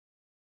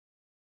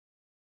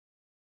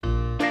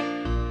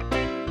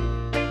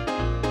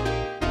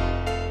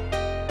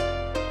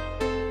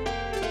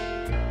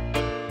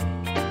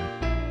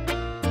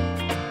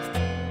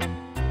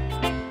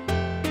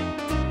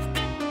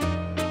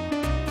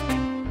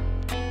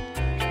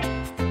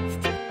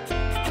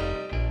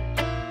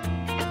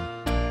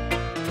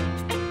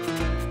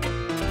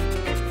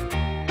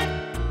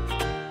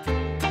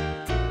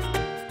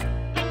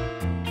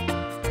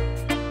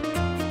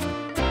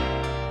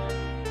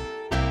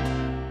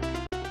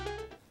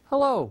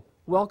Hello,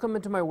 welcome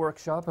into my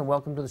workshop and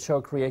welcome to the show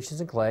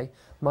Creations in Clay.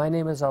 My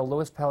name is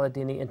Louis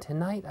Palladini, and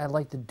tonight I'd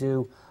like to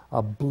do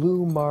a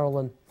blue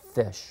marlin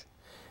fish.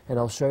 And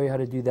I'll show you how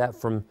to do that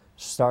from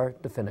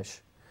start to finish.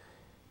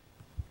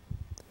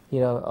 You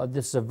know,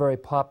 this is a very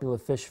popular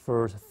fish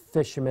for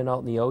fishermen out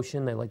in the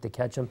ocean. They like to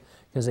catch them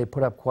because they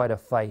put up quite a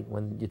fight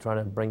when you're trying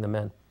to bring them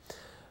in.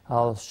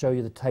 I'll show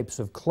you the types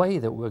of clay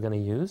that we're going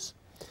to use.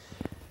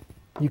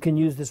 You can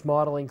use this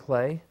modeling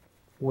clay,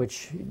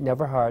 which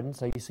never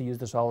hardens. I used to use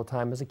this all the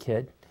time as a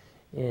kid.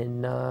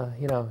 And,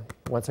 you know,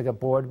 once I got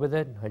bored with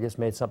it, I just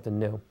made something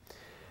new.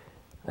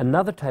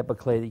 Another type of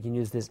clay that you can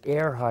use is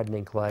air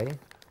hardening clay,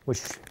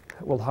 which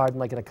will harden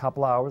like in a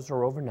couple hours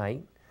or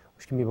overnight,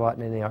 which can be bought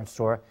in any art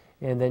store.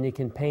 And then you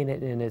can paint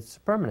it and it's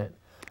permanent.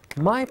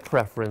 My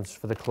preference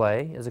for the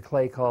clay is a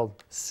clay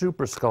called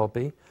Super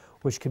Sculpey,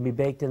 which can be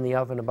baked in the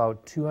oven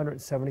about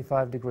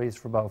 275 degrees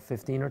for about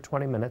 15 or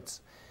 20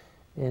 minutes.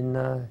 And,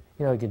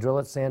 you know, you can drill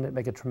it, sand it,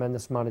 make a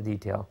tremendous amount of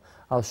detail.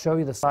 I'll show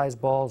you the size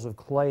balls of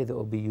clay that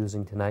we'll be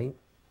using tonight.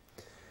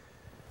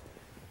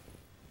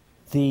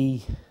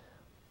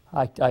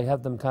 I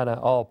have them kind of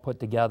all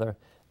put together.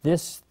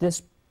 This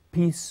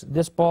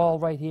ball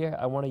right here,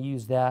 I want to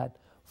use that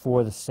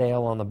for the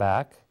sail on the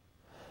back.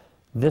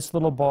 This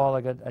little ball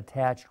I got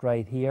attached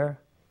right here,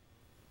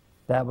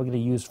 that we're going to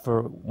use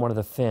for one of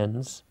the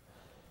fins.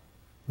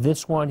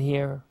 This one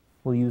here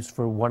we'll use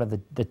for one of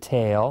the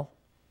tail.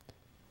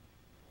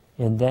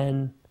 And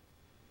then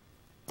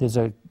there's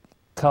a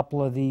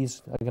couple of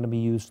these are going to be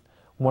used.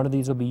 One of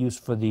these will be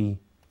used for the,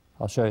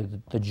 I'll show you,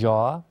 the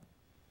jaw.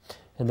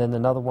 And then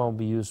another one will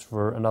be used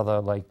for another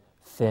like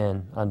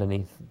fin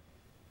underneath.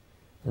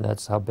 And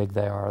that's how big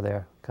they are.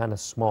 They're kind of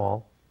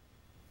small.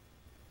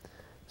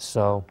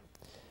 So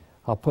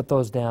I'll put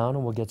those down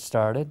and we'll get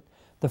started.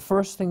 The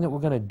first thing that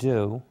we're going to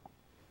do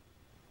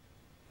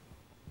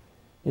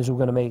is we're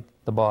going to make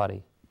the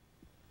body,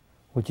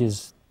 which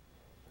is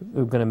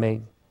we're going to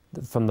make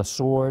from the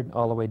sword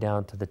all the way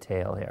down to the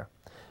tail here.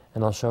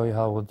 And I'll show you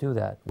how we'll do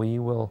that. We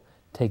will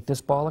take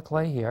this ball of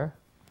clay here.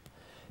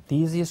 The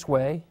easiest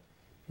way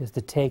is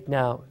to take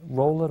now,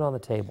 roll it on the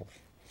table.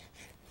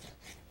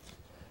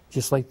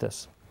 Just like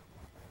this.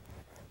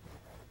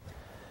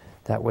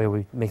 That way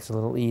it makes it a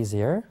little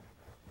easier.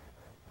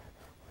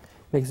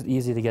 Makes it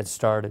easy to get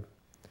started.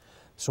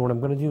 So what I'm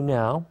going to do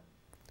now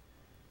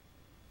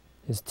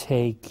is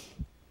take,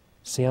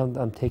 see how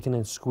I'm taking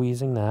and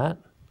squeezing that.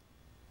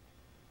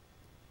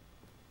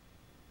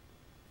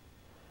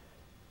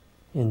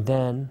 And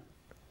then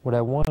what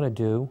I want to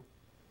do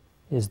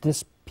is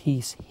this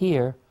piece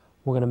here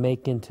we're going to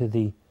make into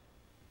the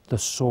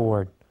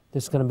sword.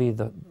 This is going to be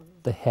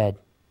the head.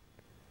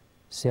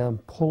 See how I'm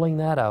pulling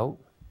that out.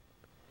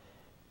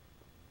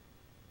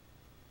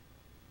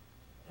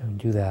 And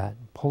do that.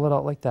 Pull it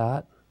out like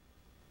that.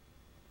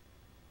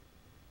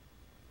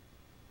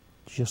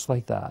 Just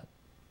like that.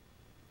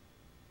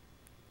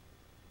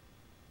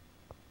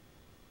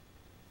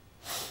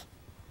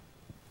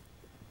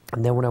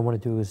 And then what I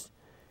want to do is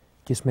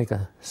just make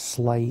a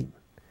slight,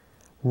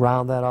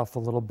 round that off a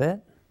little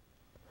bit.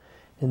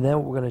 And then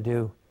what we're going to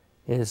do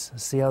is,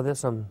 see how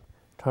this, I'm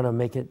trying to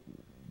make it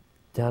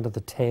down to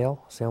the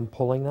tail. See how I'm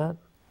pulling that?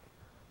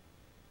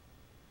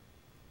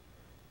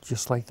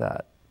 Just like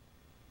that.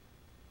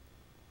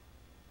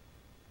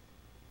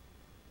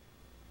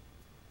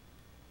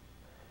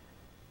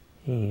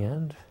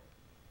 And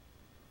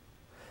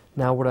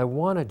now what I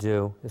want to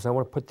do is I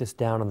want to put this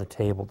down on the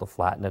table to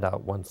flatten it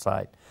out one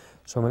side.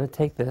 So I'm going to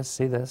take this,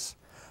 see this?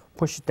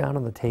 Push it down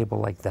on the table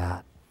like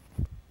that.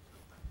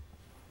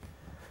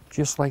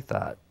 Just like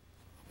that.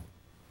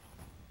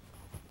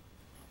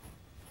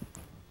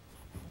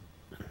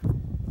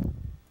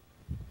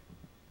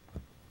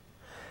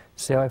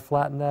 See how I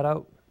flattened that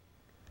out?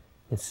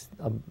 It's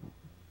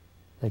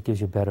that gives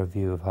you a better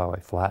view of how I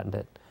flattened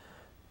it.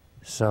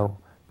 So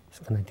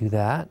just going to do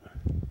that.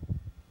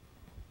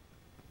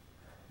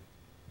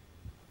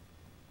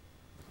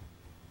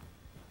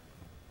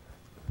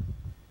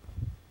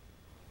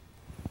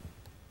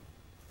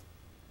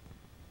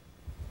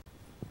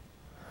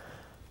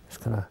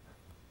 Going to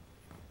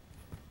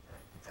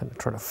kind of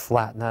try to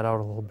flatten that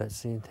out a little bit.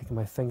 See, taking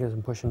my fingers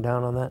and pushing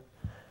down on that.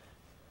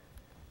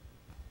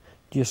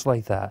 Just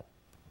like that.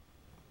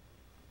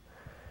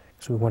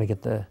 So we want to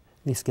get at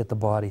least get the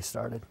body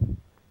started.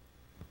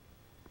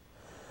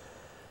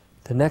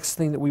 The next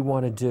thing that we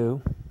want to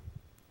do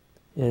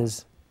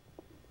is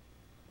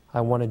I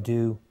want to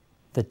do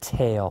the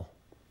tail.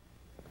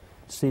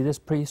 See this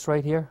piece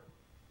right here?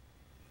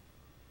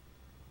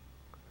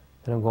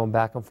 And I'm going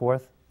back and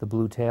forth, the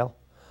blue tail.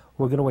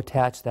 We're going to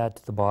attach that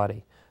to the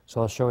body.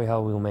 So I'll show you how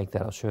we'll make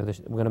that. I'll show you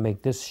this. We're going to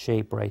make this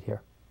shape right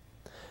here.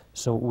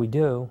 So what we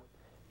do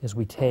is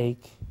we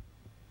take,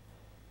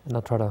 and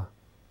I'll try to,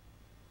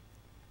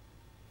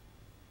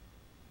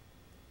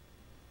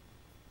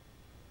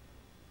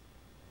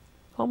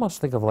 almost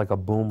think of like a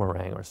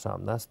boomerang or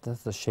something. That's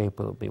the shape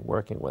we'll be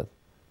working with.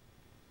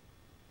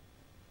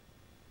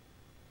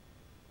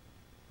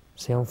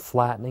 See how I'm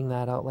flattening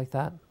that out like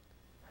that?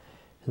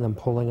 And then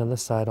pulling on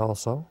this side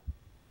also.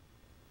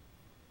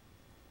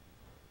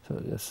 So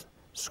just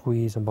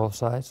squeeze on both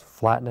sides,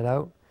 flatten it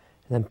out,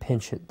 and then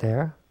pinch it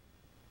there.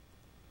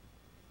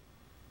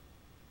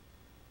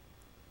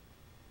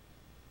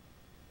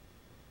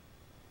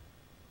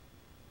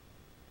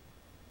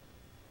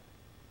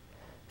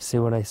 See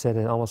what I said?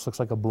 It almost looks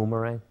like a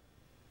boomerang.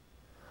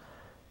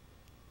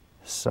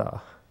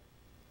 So,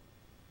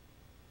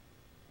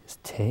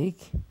 just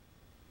take.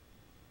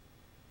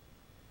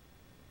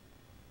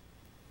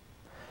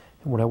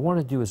 And what I want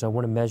to do is I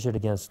want to measure it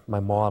against my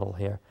model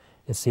here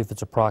and see if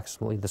it's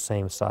approximately the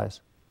same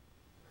size.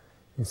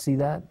 And see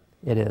that?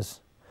 It is.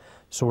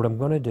 So what I'm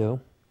going to do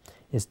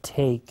is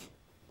take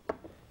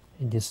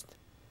and just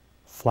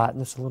flatten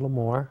this a little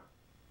more.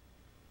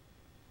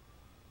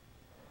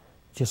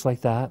 Just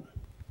like that.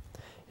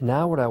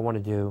 Now what I want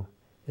to do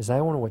is I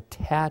want to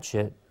attach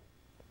it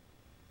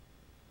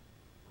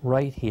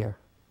right here.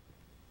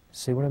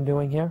 See what I'm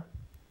doing here?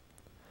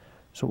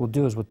 So what we'll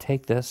do is we'll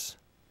take this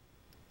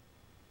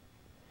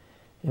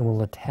and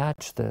we'll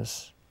attach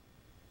this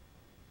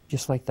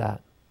just like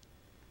that.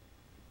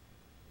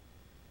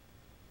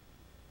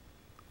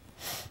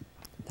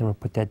 Then we'll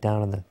put that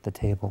down on the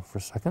table for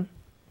a second.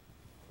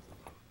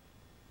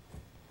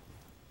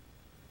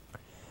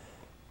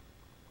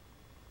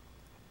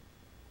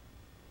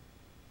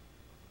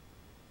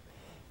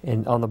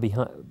 And on the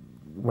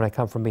when I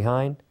come from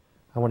behind,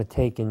 I want to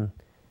take and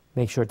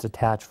make sure it's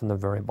attached from the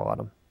very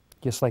bottom,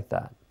 just like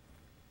that.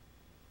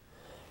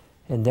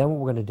 And then what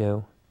we're going to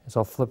do is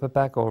I'll flip it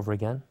back over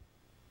again.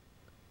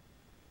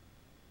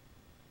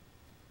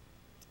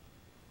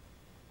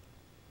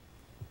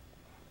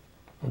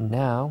 And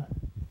now,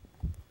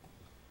 I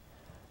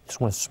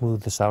just want to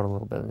smooth this out a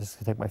little bit. I'm just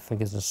going to take my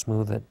fingers and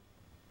smooth it.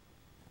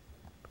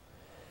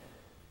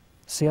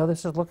 See how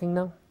this is looking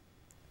now?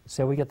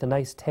 See how we get the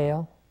nice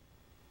tail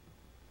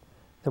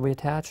that we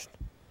attached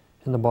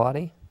in the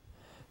body?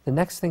 The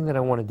next thing that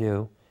I want to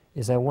do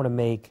is I want to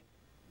make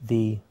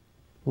the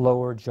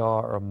lower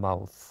jaw or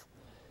mouth.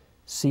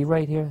 See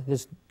right here,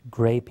 this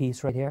gray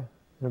piece right here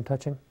that I'm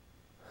touching?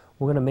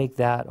 We're going to make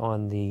that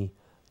on the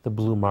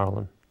blue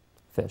marlin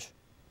fish.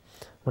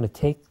 I'm going to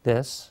take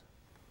this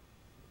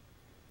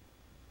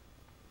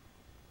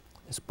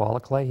ball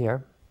of clay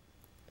here,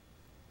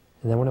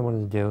 and then what I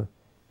want to do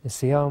is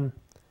see how I'm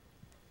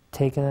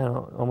taking it,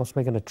 almost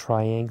making a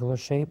triangular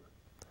shape,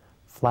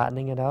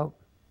 flattening it out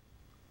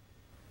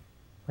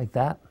like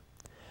that.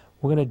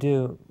 What we're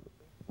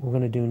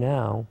going to do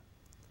now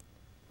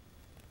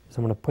is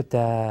I'm going to put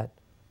that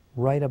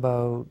right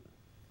about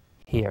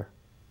here.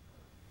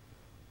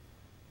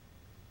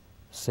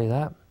 See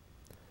that?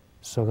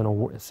 So I'm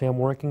going to see I'm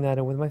working that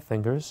in with my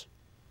fingers.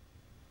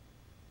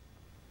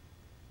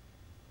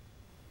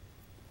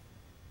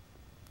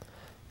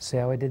 See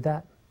how I did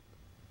that?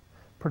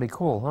 Pretty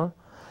cool, huh?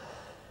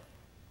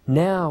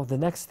 Now, the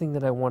next thing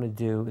that I want to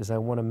do is I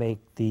want to make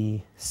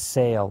the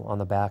sail on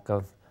the back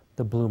of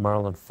the blue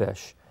marlin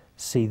fish.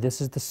 See,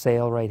 this is the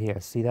sail right here.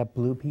 See that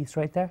blue piece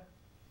right there?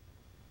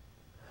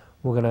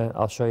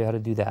 I'll show you how to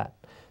do that.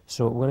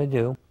 So what we're going to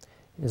do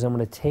is I'm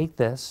going to take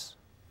this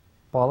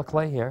ball of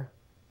clay here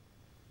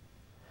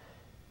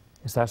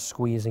and start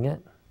squeezing it,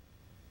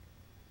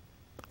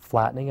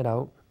 flattening it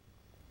out.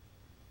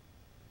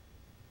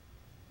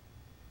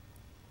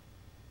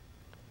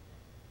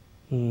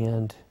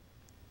 And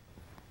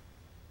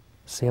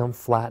see how I'm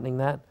flattening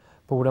that?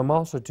 But what I'm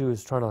also doing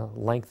is trying to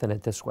lengthen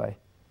it this way.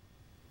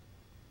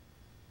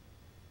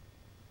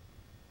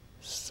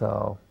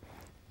 So,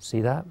 see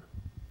that?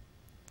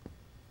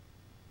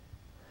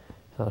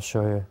 I'll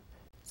show you.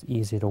 It's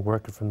easy to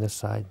work it from this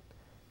side.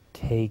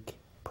 Take,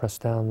 press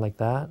down like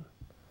that,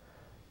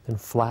 then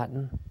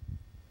flatten.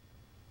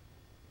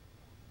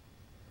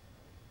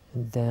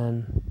 And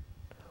then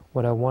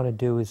what I want to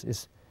do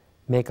is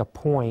make a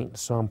point.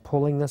 So I'm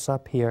pulling this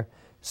up here.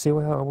 See how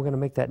we're going to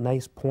make that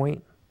nice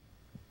point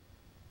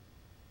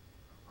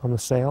on the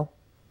sail?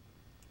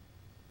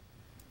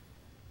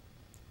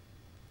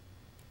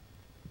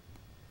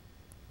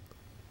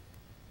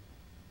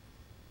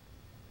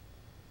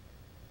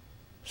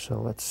 So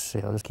let's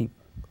see, I'll just keep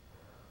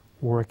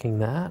working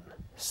that.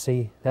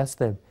 See, that's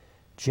the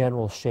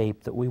general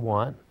shape that we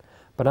want.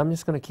 But I'm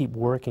just going to keep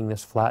working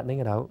this, flattening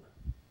it out.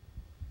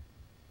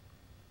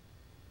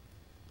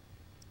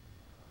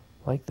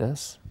 Like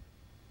this.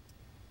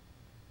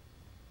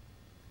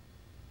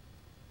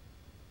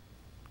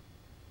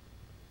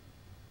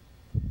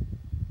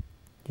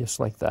 Just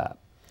like that.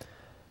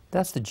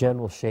 That's the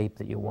general shape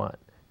that you want.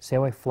 See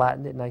how I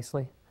flattened it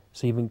nicely?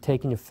 So you've been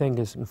taking your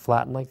fingers and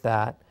flatten like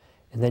that,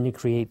 and then you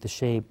create the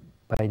shape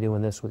by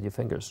doing this with your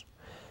fingers.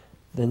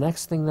 The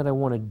next thing that I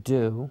want to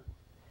do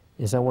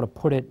is I want to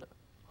put it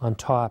on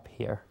top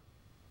here.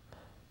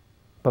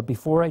 But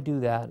before I do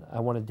that, I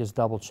want to just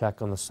double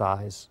check on the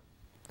size.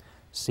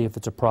 See if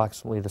it's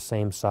approximately the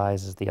same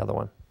size as the other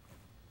one.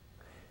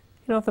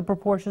 You know, if the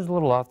proportion's a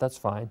little off, that's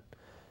fine.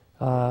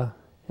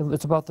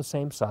 It's about the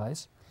same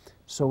size.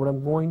 So what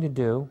I'm going to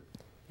do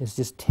is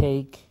just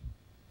take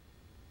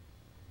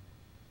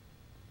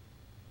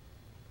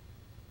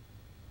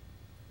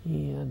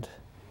and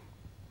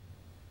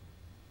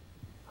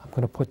I'm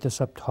going to put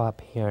this up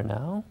top here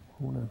now.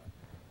 I want to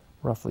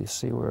roughly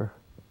see where.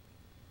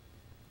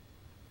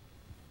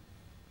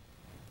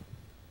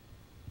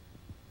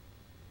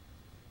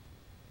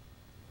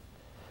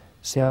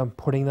 See how I'm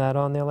putting that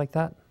on there like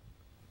that?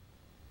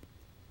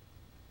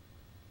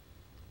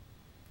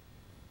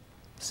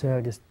 See how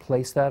I just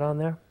place that on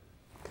there?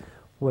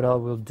 What I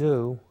will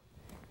do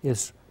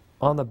is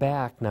on the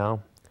back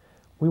now,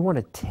 we want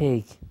to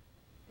take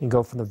and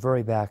go from the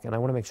very back, and I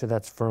want to make sure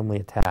that's firmly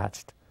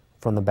attached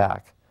from the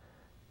back.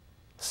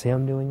 See how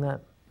I'm doing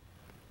that?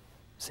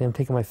 See, I'm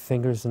taking my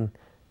fingers and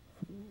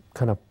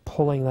kind of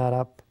pulling that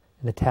up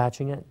and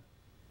attaching it.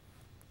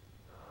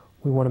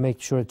 We want to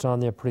make sure it's on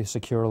there pretty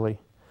securely.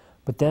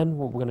 But then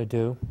what we're going to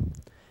do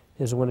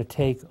is we're going to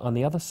take on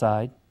the other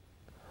side,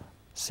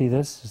 see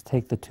this, is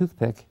take the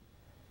toothpick,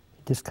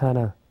 just kind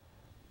of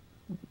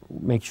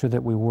make sure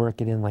that we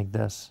work it in like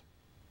this.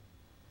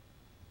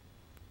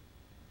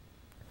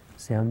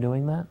 See how I'm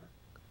doing that?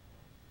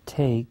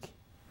 Take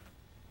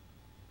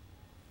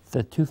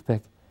the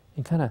toothpick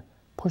and kind of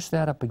push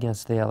that up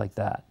against there like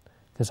that,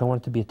 because I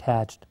want it to be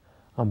attached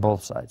on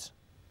both sides.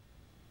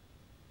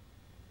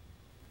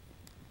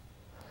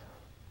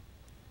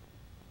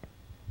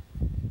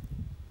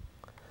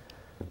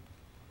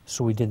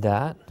 So we did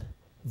that.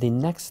 The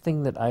next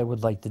thing that I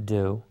would like to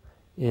do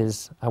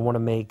is I want to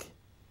make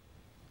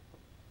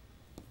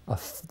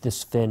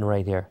this fin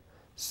right here.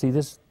 See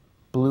this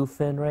blue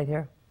fin right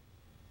here?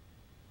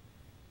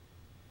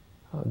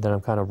 That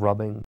I'm kind of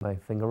rubbing my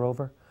finger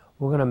over.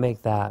 We're going to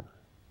make that,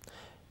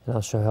 and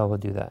I'll show you how we'll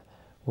do that.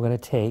 We're going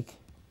to take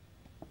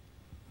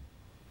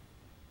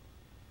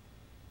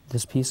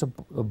this piece of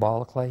a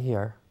ball of clay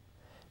here.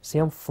 See,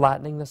 I'm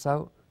flattening this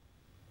out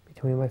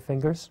between my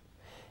fingers,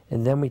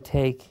 and then we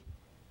take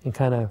and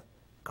kind of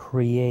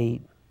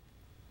create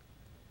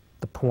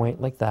the point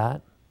like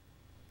that,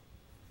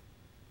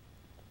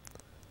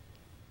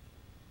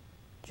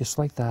 just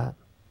like that.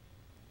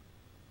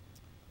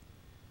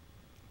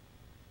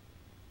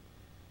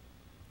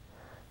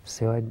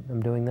 See how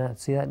I'm doing that?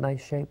 See that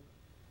nice shape?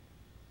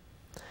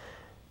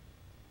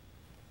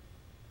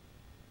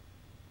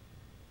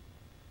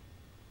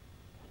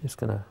 Just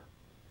going to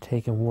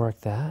take and work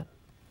that.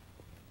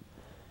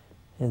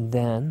 And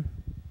then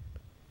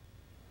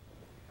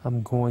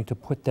I'm going to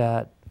put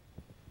that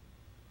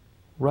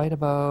right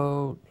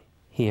about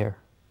here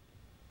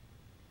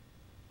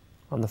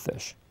on the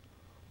fish,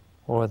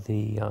 or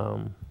the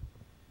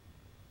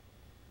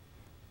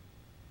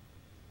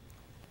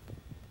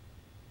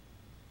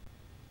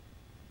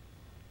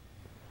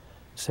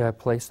so I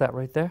place that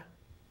right there,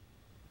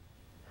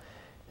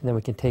 and then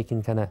we can take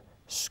and kind of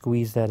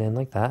squeeze that in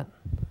like that.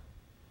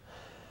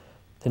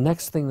 The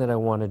next thing that I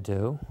want to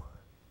do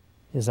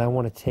is I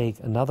want to take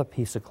another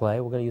piece of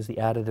clay. We're going to use the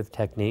additive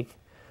technique.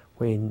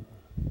 And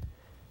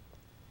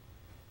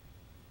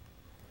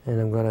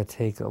I'm going to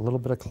take a little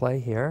bit of clay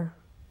here.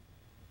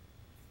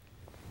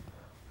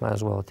 Might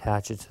as well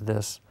attach it to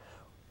this.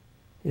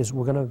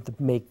 We're going to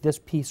make this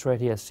piece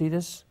right here. See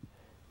this?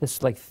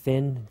 This like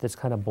fin that's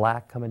kind of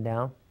black coming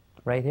down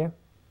right here.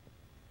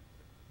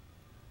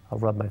 I'll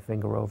rub my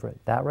finger over it.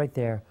 That right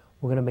there,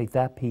 we're going to make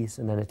that piece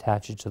and then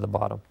attach it to the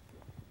bottom.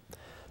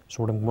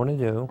 So what I'm going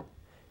to do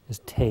is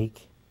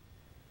take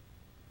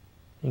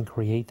and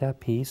create that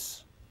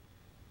piece.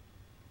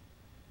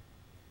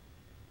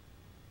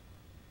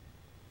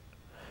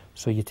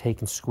 So you take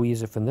and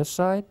squeeze it from this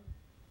side,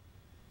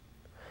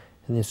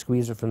 and then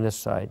squeeze it from this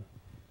side.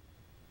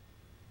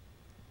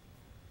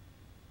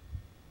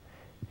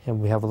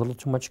 And we have a little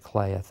too much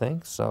clay, I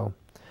think, so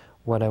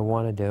what I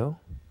want to do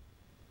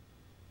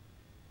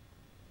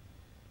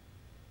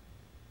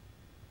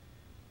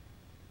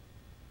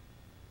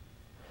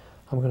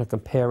I'm going to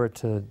compare it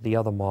to the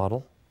other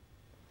model.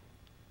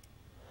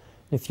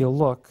 If you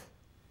look,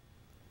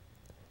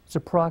 it's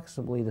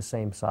approximately the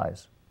same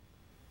size.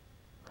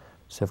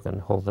 See if I can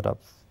hold it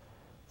up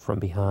from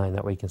behind,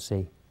 that way you can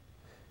see.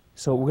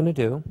 So what we're going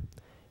to do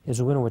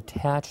is we're going to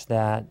attach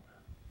that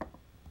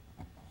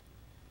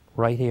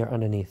right here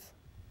underneath.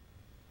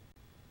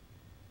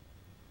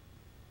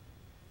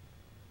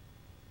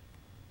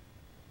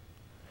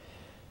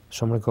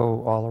 So I'm going to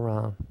go all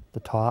around the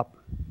top.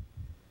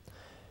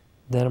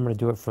 Then I'm going to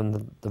do it from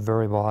the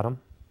very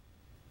bottom.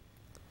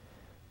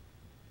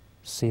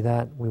 See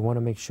that? We want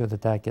to make sure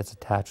that that gets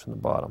attached from the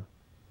bottom.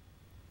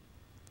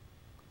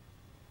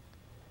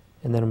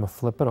 And then I'm going to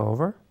flip it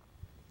over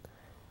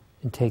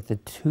and take the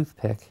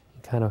toothpick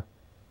and kind of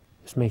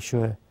just make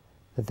sure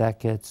that that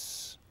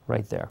gets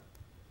right there.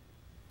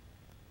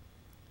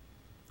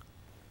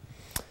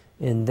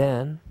 And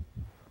then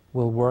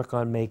we'll work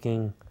on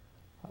making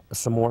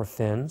some more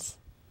fins.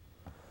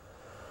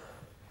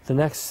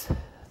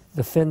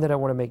 The fin that I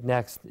want to make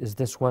next is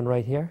this one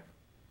right here,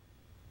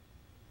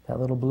 that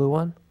little blue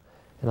one,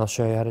 and I'll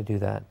show you how to do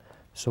that.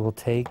 So we'll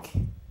take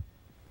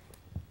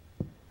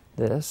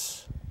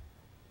this,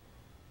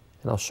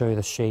 and I'll show you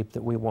the shape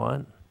that we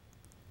want.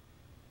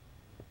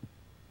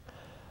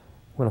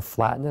 We're going to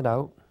flatten it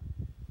out,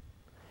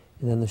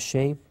 and then the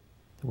shape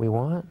that we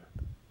want,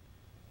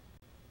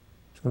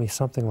 going to be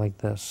something like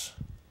this.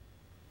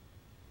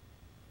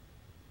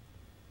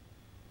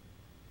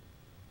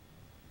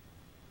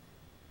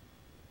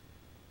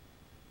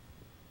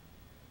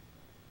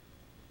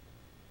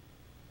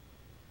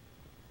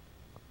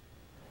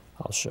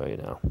 I'll show you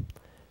now.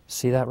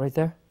 See that right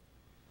there?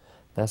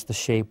 That's the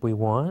shape we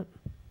want.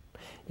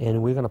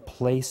 And we're going to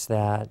place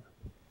that.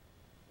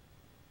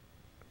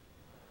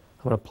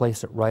 I'm going to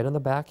place it right on the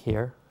back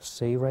here.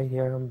 See right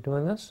here I'm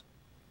doing this?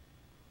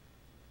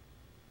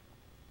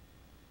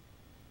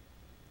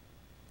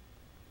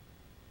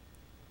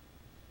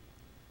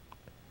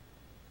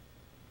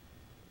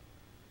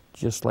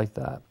 Just like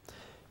that.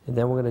 And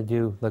then we're going to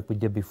do like we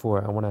did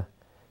before. I want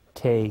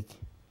to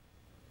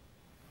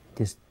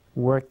just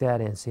work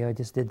that in. See how I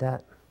just did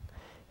that?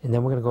 And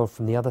then we're going to go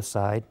from the other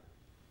side.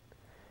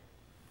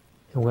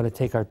 And we're going to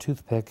take our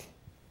toothpick.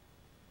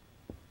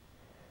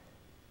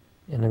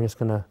 And I'm just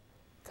going to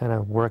kind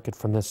of work it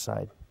from this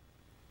side.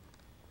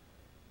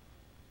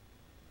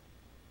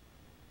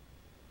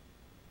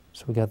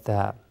 So we got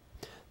that.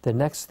 The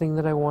next thing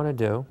that I want to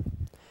do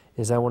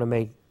is I want to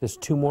make, there's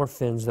 2 more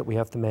fins that we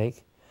have to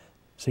make.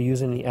 So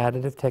using the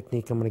additive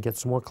technique, I'm going to get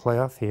some more clay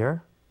off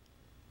here.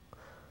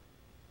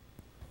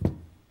 I'm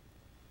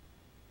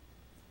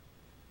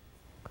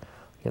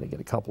going to get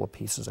a couple of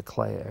pieces of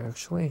clay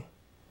actually.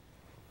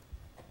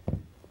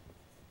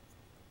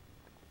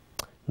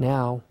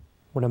 Now,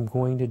 what I'm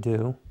going to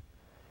do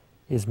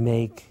is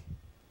make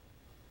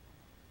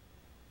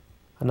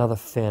another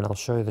fin. I'll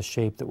show you the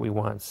shape that we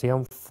want. See how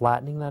I'm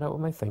flattening that out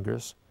with my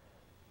fingers.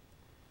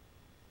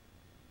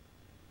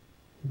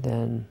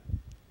 Then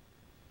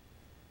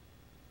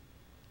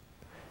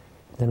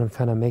I'm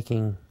kind of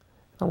making,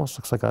 it almost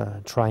looks like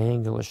a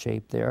triangular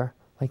shape there,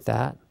 like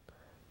that.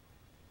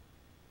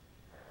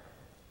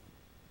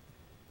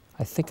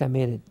 I think I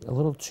made it a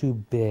little too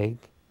big,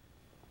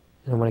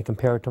 and when I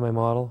compare it to my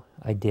model,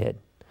 I did.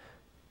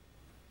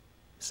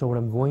 So what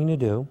I'm going to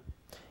do,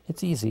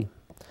 it's easy,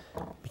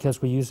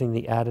 because we're using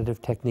the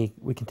additive technique,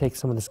 we can take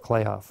some of this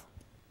clay off.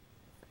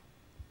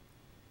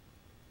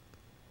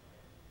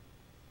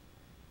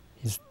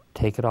 Just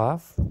take it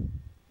off.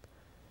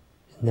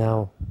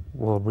 Now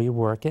we'll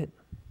rework it,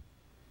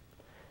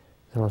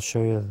 and I'll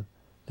show you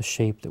the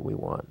shape that we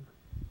want.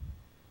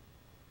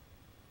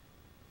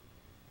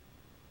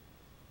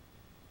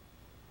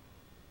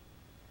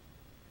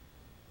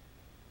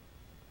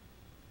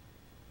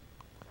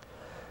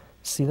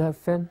 See that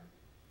fin?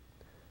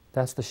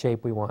 That's the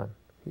shape we want.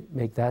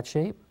 Make that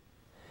shape,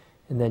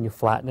 and then you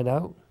flatten it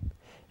out,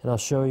 and I'll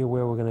show you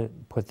where we're going to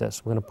put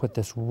this. We're going to put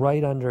this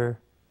right under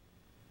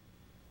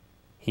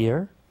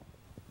here.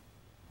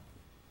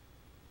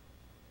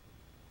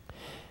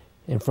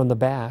 And from the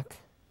back,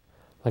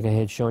 like I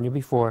had shown you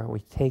before, we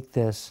take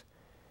this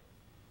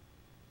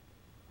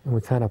and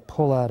we kind of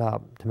pull that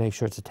up to make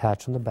sure it's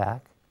attached on the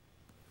back.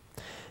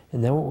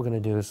 And then what we're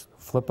going to do is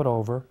flip it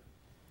over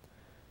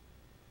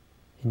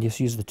and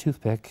just use the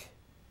toothpick.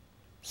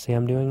 See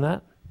I'm doing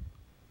that?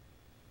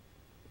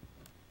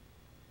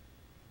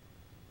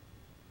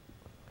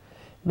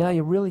 Now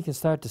you really can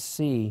start to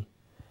see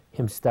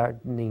him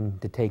starting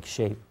to take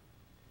shape.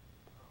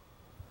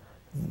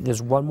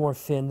 There's one more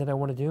fin that I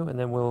want to do, and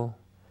then we'll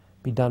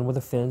be done with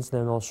the fins.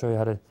 Then I'll show you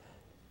how to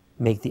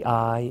make the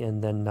eye,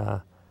 and then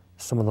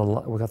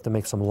we'll have to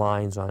make some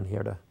lines on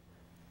here to.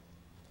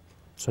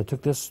 So I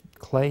took this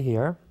clay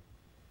here,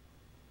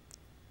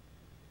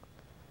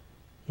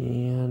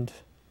 and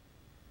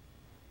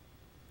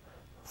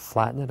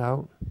flatten it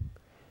out,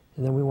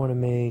 and then we want to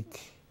make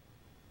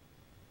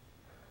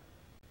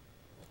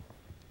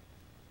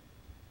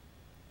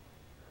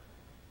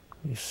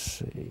let me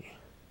see.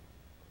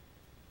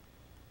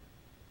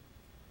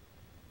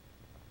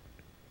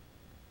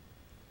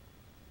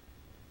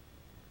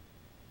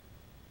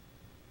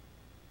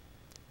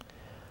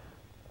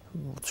 A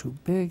little too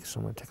big, so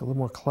I'm going to take a little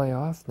more clay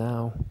off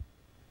now.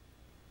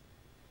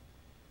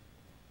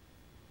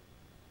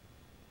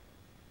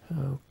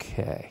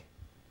 Okay.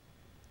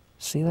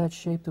 See that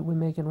shape that we're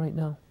making right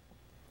now?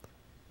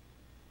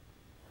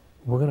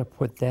 We're going to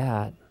put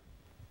that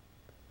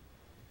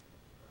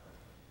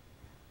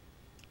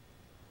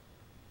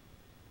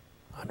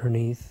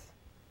underneath.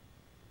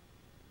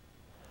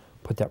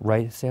 Put that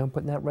right, see I'm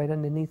putting that right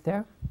underneath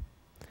there?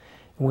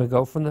 And we're going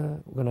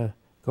to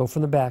go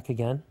from the back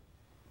again.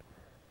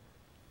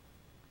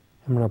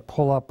 I'm going to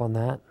pull up on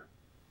that.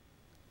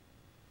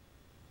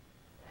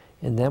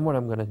 And then what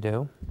I'm going to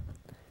do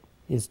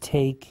is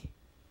take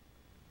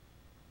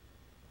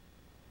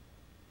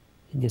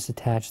and just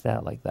attach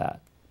that like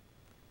that.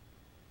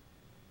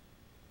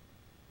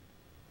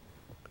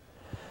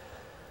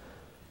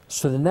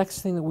 So the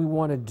next thing that we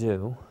want to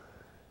do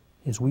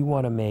is we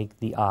want to make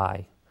the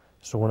eye.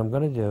 So what I'm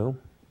going to do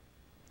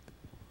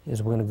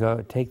is we're going to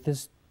go take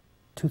this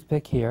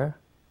toothpick here,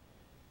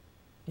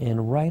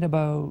 and right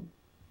about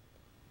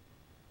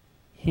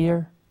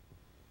here,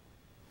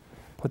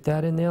 put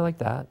that in there like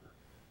that,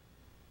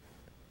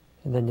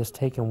 and then just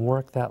take and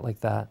work that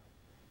like that.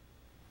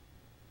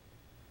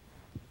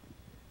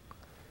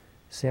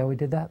 See how we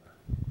did that?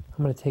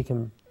 I'm going to take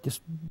and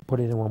just put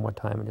it in one more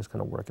time and just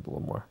kind of work it a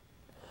little more.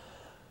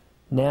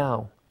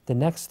 Now, the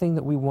next thing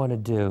that we want to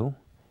do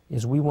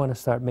is we want to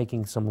start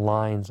making some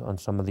lines on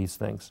some of these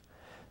things.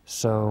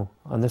 So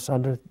on this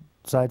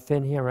underside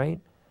fin here, right,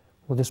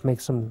 we'll just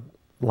make some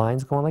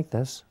lines going like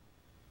this.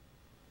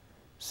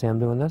 See I'm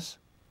doing this?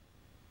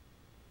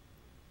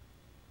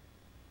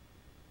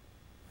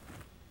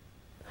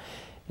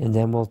 And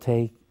then we'll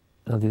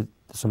I'll do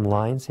some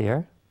lines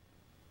here.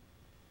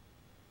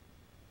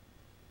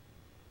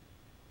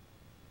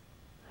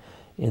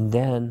 And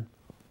then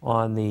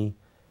on the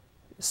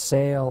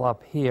sail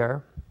up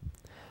here,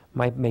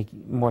 might make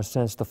more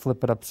sense to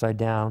flip it upside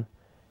down.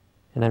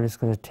 And I'm just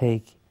going to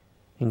take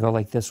and go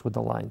like this with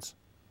the lines.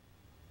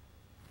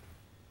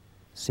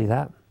 See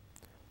that?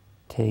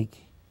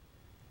 Take.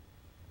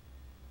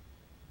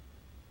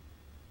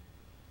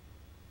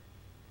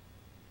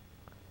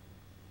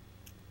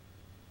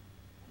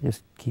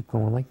 Just keep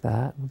going like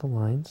that with the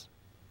lines.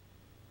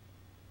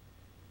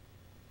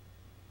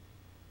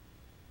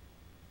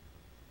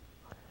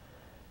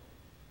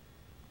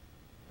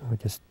 We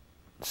just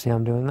see how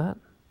I'm doing that?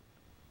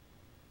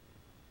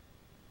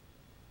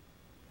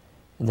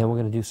 And then we're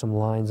going to do some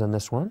lines on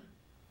this one.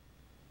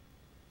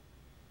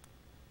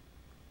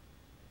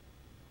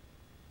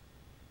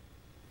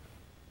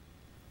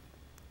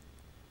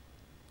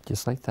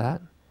 Just like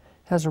that.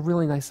 Has a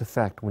really nice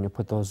effect when you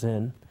put those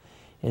in.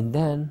 And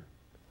then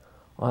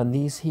on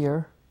these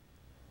here,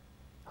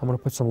 I'm going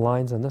to put some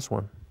lines on this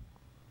one.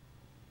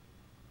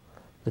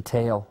 The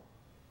tail.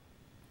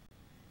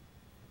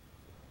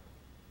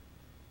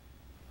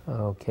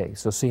 Okay,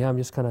 so see how I'm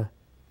just kind of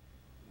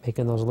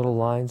making those little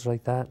lines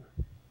like that?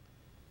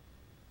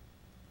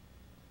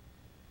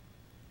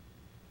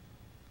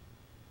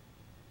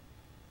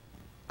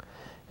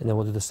 And then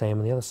we'll do the same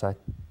on the other side.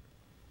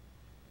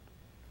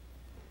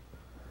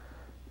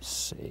 Let's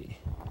see.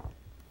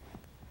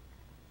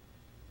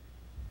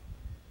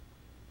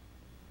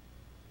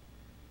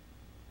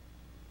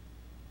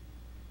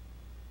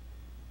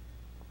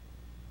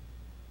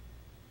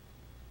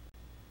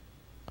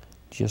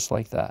 Just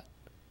like that.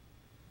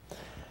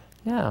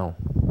 Now,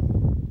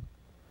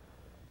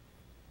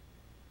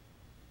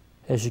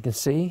 as you can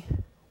see,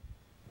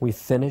 we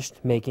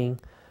finished making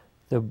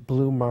the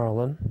blue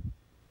marlin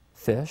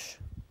fish,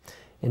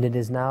 and it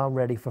is now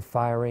ready for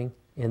firing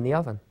in the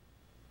oven.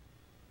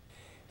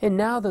 And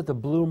now that the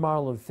blue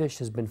marlin fish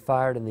has been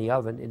fired in the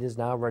oven, it is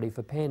now ready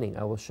for painting.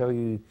 I will show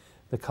you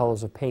the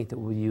colors of paint that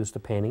we'll use to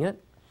painting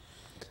it.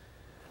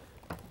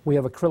 We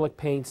have acrylic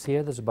paints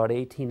here. There's about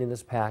 18 in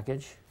this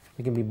package.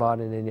 They can be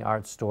bought in any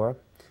art store.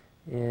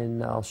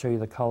 And I'll show you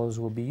the colors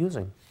we'll be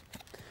using.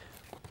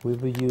 We'll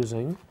be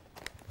using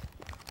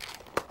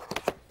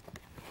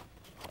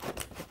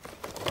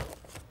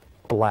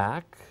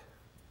black.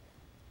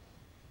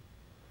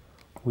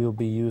 We'll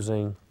be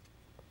using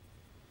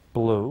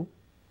blue.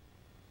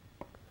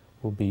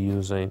 We'll be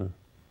using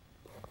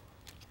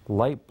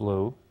light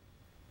blue.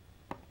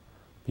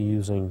 Be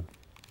using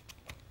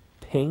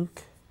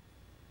pink.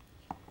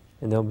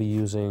 And they'll be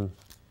using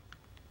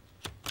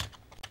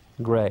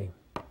gray.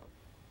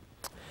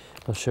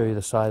 I'll show you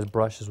the size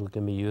brushes we're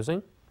going to be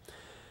using.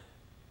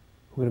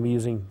 We're going to be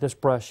using this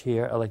brush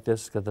here. I like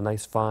this. It's got the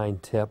nice fine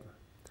tip.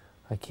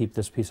 I keep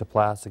this piece of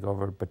plastic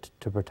over it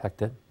to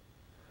protect it.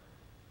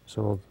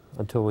 So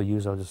until we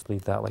use it, I'll just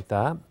leave that like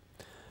that.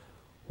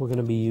 We're going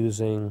to be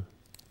using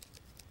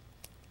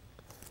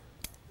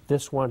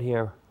this one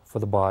here for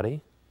the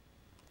body.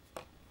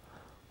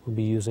 We'll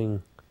be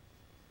using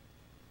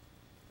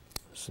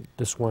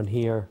this one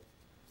here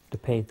to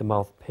paint the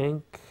mouth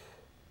pink.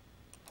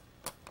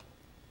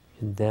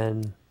 And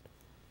then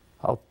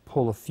I'll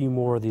pull a few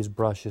more of these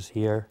brushes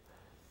here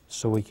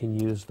so we can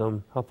use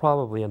them. I'll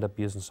probably end up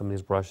using some of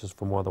these brushes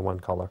for more than one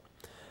color.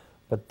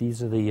 But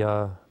these are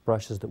the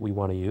brushes that we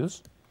want to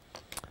use.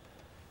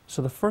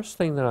 So the first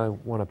thing that I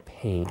want to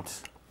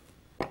paint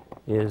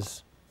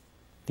is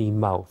the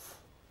mouth.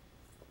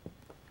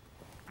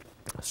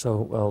 So,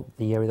 well,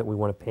 the area that we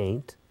want to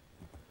paint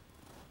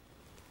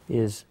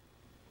is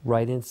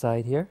right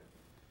inside here,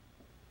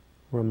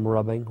 where I'm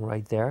rubbing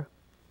right there.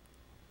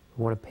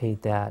 I want to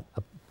paint that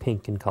a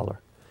pink in color.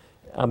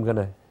 I'm going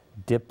to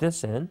dip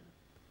this in,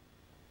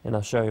 and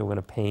I'll show you. I'm going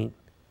to paint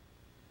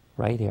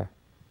right here.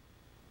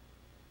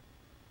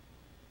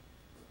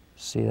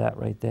 See that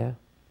right there?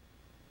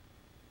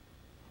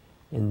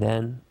 And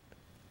then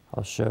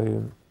I'll show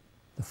you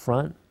the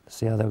front.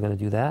 See how they're going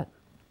to do that?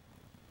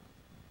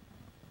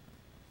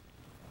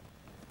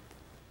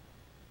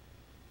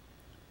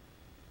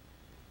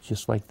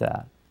 Just like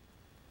that.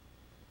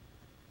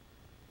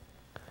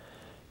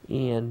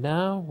 And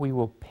now we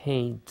will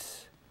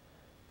paint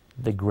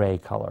the gray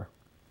color.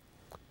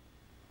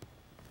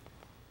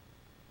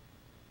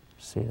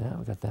 See that?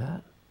 We got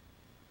that.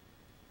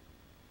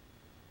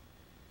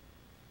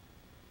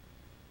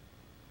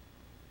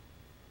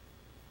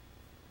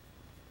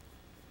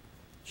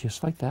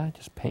 Just like that.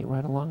 Just paint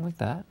right along like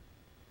that.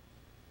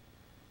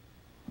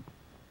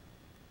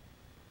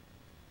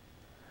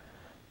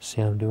 See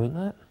how I'm doing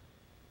that?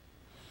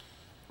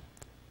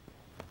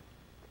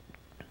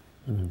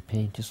 And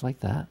paint just like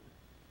that.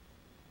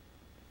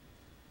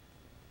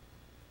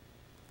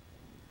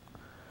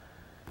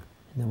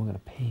 And then we're going to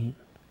paint,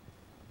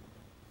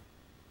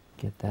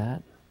 get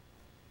that,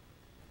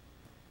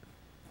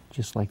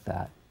 just like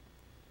that.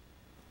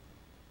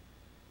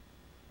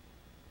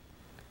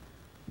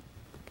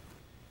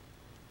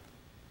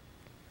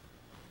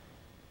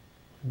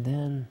 And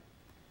then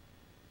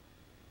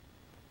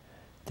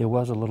there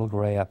was a little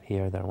gray up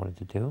here that I wanted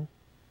to do.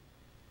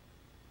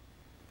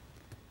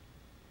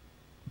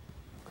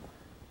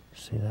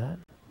 See that?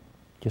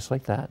 Just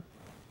like that.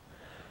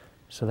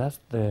 So that's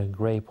the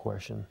gray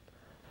portion.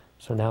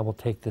 So now we'll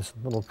take this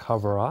little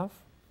cover off.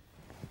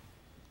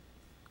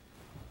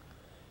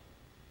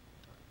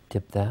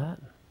 Dip that.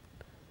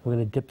 We're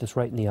going to dip this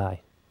right in the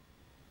eye.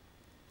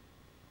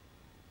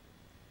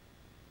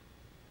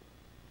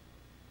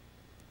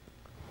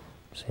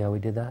 See how we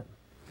did that?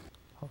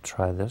 I'll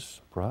try this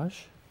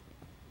brush.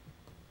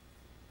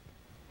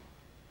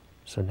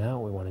 So now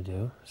what we want to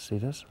do, see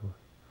this?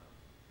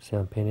 See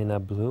I'm painting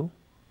that blue?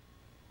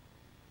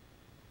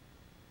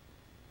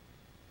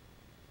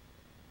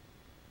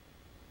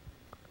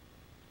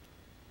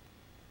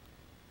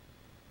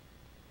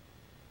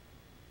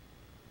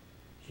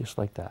 Just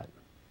like that.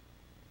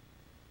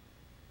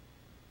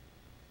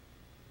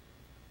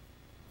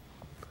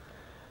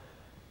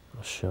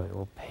 I'll show you,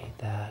 we'll paint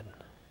that.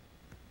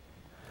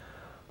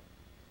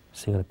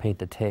 So I'm going to paint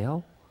the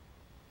tail.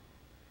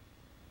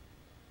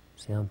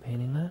 See how I'm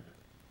painting that?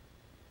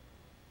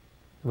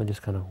 And we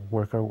just kind of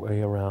work our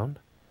way around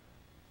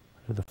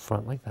to the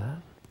front like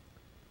that.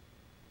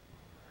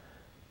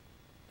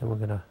 Then we're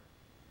going to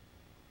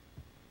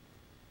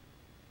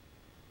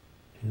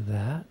do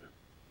that.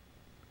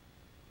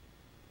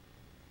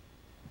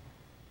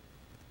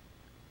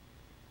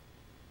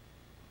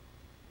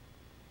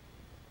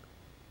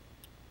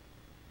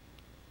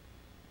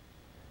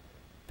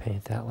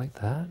 Paint that like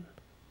that.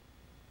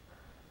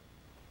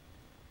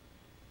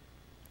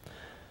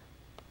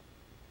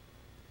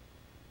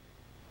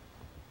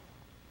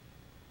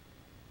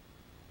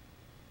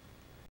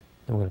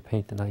 Then we're going to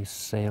paint the nice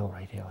sail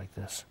right here like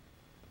this.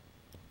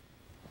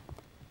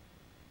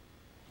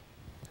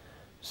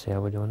 See how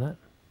we're doing that?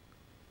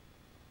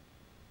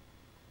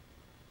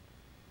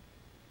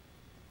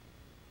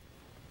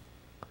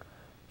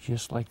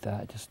 Just like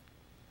that, just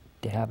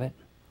dab it.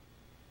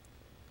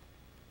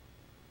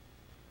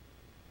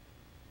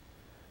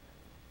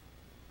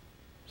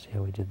 See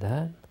how we did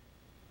that?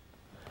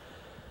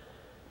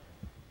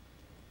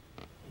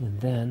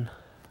 And then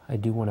I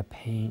do want to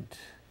paint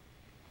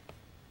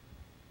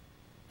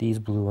these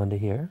blue under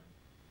here.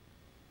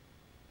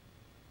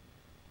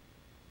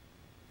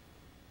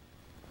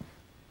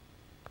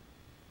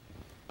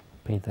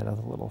 Paint that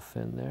other little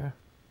fin there.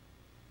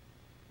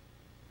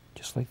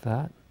 Just like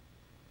that.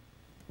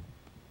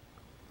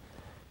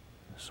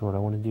 So what I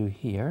want to do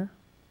here,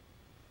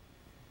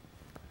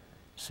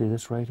 see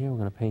this right here? We're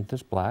going to paint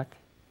this black.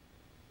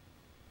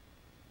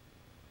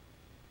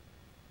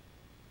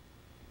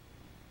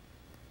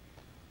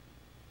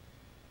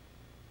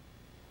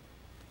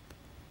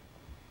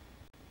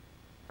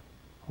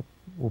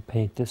 We'll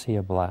paint this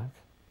here black.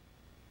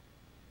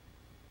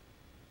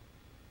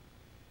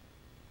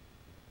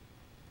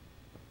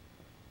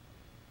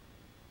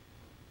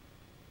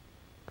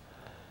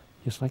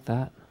 Just like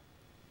that.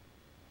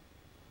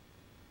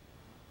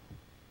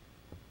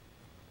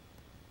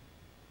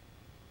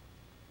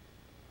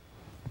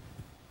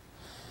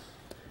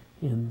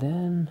 And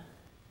then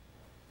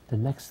the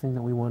next thing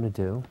that we want to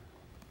do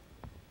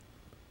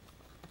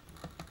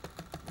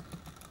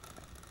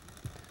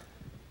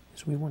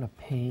is we want to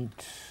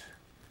paint.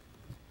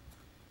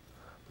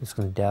 I'm just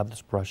going to dab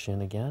this brush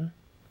in again.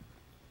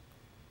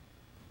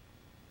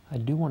 I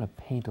do want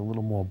to paint a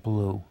little more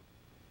blue.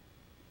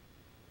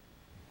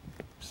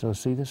 So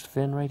see this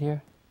fin right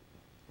here?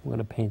 I'm going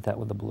to paint that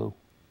with the blue.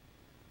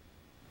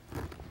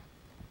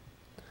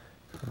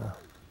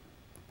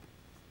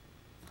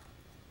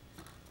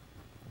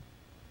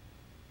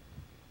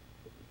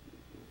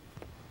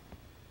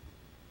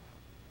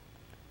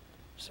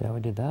 See how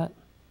we did that?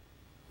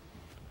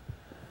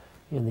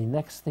 And the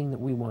next thing that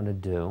we want to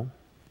do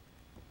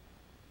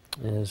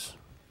is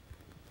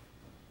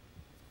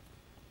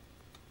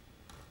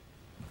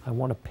I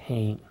want to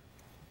paint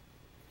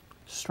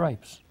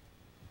stripes.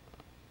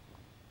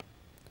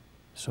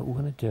 So what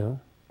we're going to do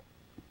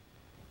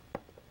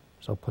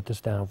is I'll put this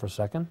down for a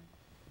second.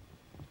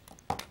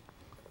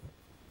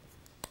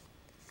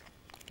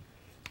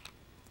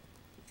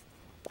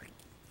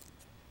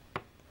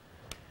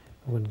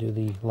 We're going to do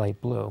the light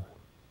blue.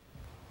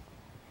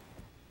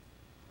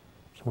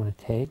 So I'm going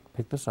to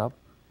pick this up,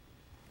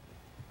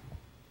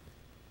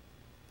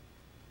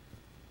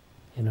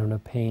 and I'm going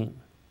to paint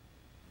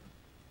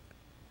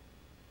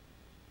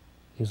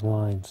these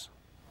lines.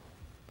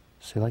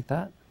 See like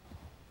that?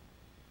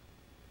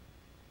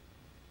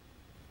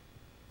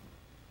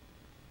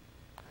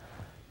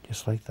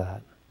 Just like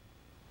that.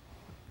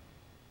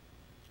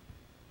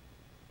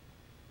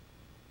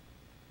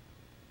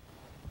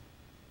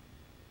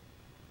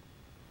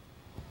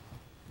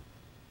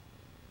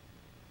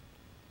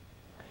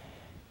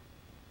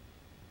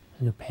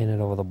 And you paint it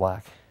over the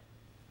black.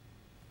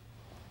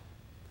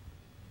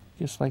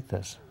 Just like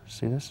this.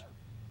 See this?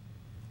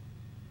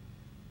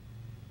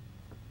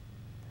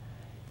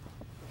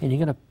 And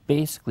you're going to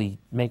basically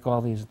make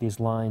all these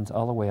lines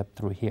all the way up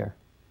through here.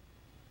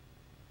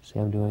 See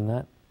I'm doing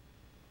that?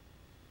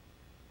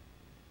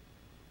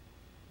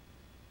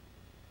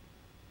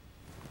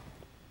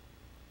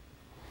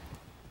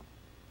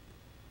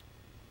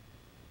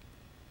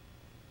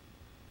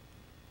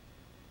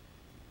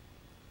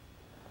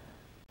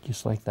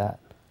 Just like that.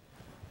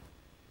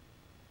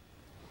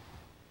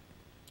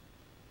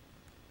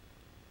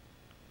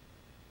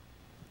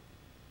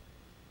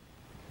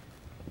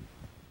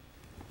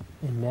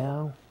 And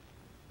now,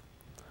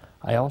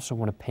 I also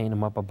want to paint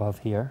them up above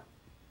here,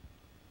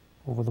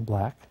 over the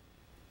black.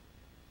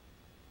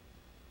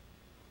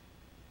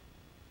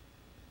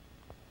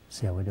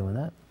 See how we're doing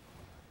that?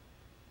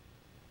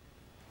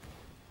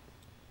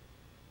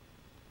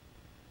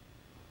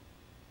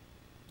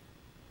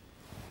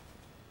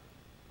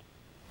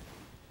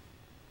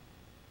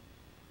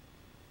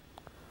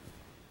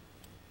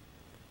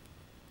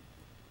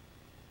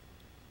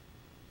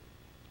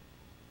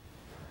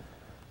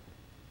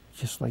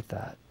 Just like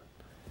that.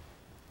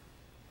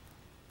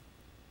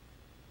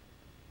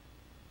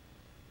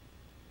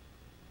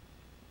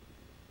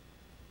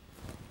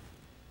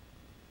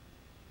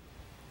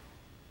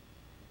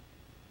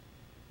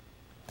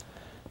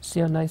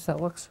 See how nice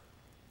that looks?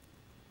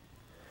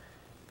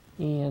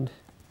 And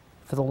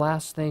for the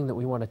last thing that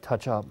we want to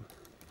touch up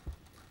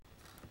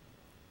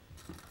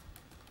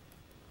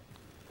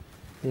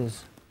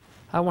is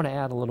I want to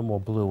add a little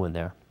more blue in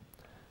there.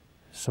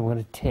 So I'm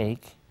going to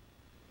take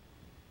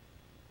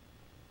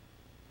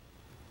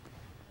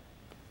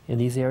in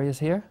these areas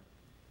here,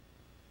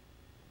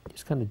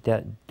 just kind of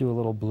do a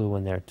little blue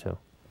in there too.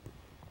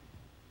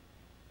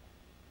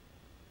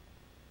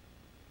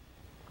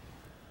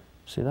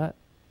 See that?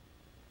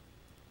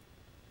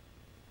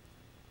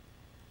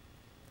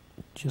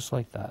 Just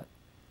like that.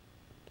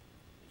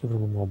 Give it a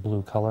little more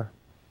blue color.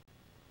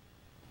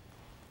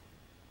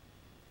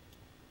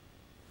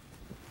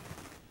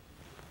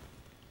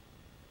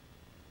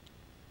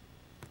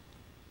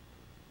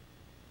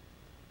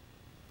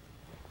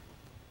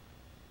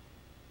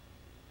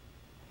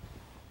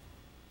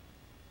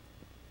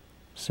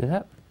 See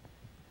that?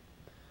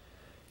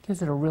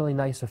 Gives it a really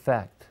nice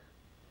effect.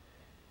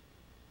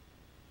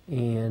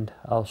 And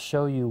I'll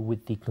show you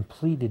what the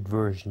completed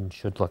version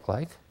should look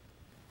like.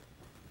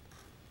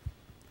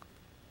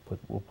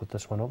 We'll put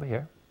this one over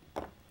here.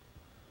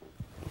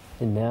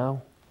 And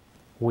now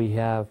we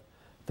have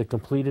the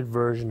completed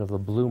version of the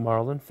blue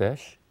marlin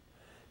fish.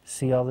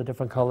 See all the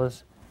different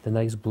colors? The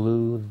nice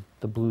blue,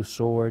 the blue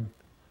sword,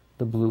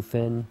 the blue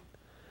fin.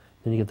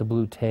 Then you get the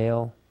blue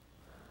tail.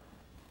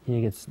 And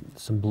you get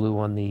some blue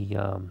on the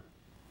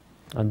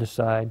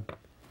underside.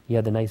 You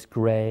have the nice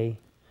gray,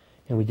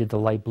 and we did the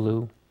light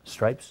blue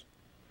stripes.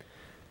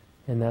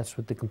 And that's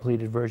what the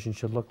completed version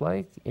should look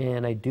like.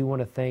 And I do want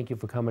to thank you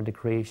for coming to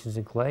Creations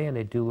in Clay, and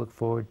I do look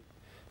forward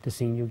to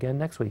seeing you again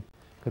next week.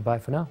 Goodbye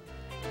for now.